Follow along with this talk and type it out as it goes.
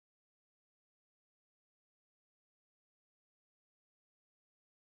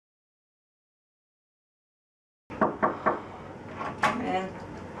man.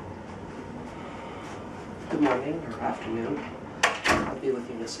 Good morning or afternoon. I'll be with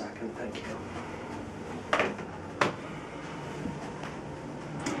you in a second. Thank you.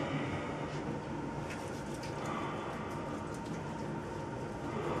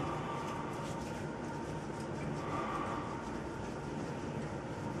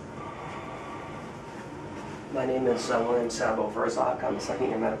 My name is William Sabo-Verzak. I'm a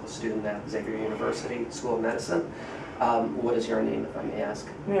second-year medical student at Xavier University School of Medicine. What is your name, if I may ask?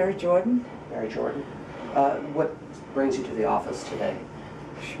 Mary Jordan. Mary Jordan. What brings you to the office today?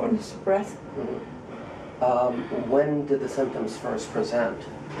 Shortness of breath. Mm-hmm. When did the symptoms first present?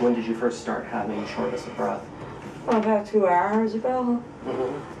 When did you first start having shortness of breath? About 2 hours ago.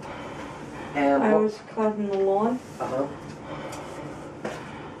 Mm-hmm. And I was cutting the lawn. Uh-huh.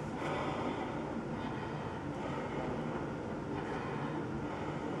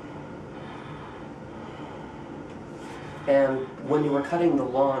 And when you were cutting the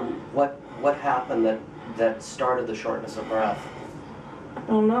lawn, what happened that started the shortness of breath? I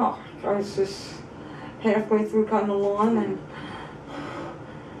don't know. I was just halfway through cutting the lawn and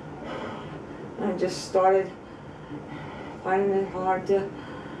I just started finding it hard to,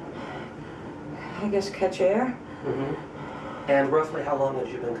 I guess, catch air. Mm-hmm. And roughly how long had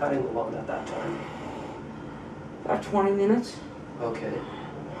you been cutting the lawn at that time? About 20 minutes. Okay.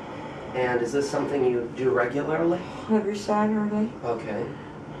 And is this something you do regularly? Every Saturday. Okay.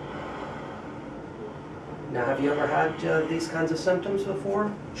 Now, have you ever had these kinds of symptoms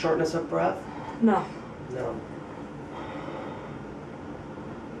before? Shortness of breath? No. No.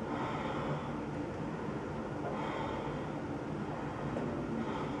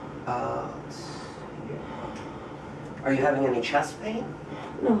 Let's see here. Are you having any chest pain?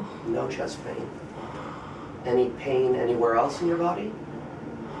 No. No chest pain. Any pain anywhere else in your body?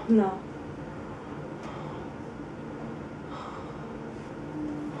 No.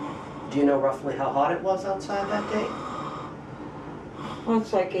 Do you know roughly how hot it was outside that day? Well,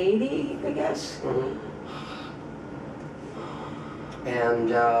 it's like 80, I guess. Mm-hmm. And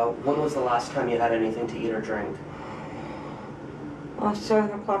when was the last time you had anything to eat or drink?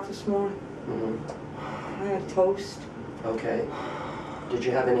 7 o'clock this morning. Mm-hmm. I had toast. Okay. Did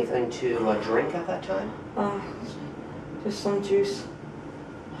you have anything to drink at that time? Just some juice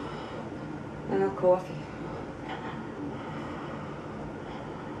and a coffee.